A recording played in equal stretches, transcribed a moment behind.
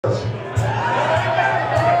Jimmy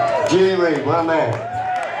Reed, my man.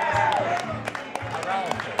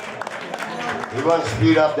 He once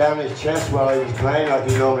spewed up down his chest while he was playing like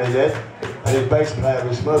he normally did, and his bass player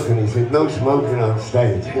was smoking. He said, "No smoking on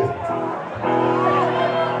stage."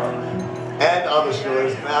 And other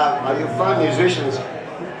stories. You find musicians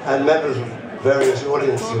and members of various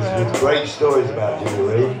audiences with great stories about Jimmy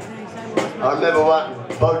Reed. I remember one,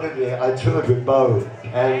 I toured with Bo,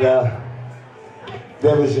 and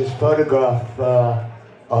there was this photograph of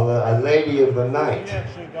a lady of the night,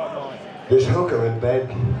 this hooker in bed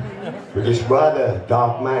with this rather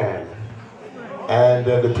dark man. And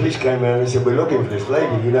the police came around and said, "We're looking for this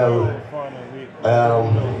lady, you know."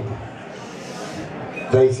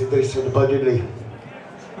 They said to Bo Diddley,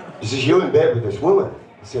 he says, "You're in bed with this woman."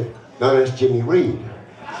 He said, "No, that's Jimmy Reed."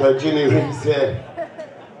 So Jimmy Reed said,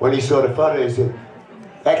 when he saw the photo, he said,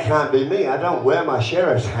 "That can't be me. I don't wear my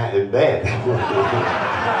sheriff's hat in bed."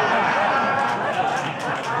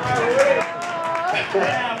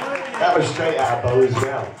 That was straight out of Bo's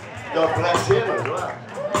mouth. God bless him as well.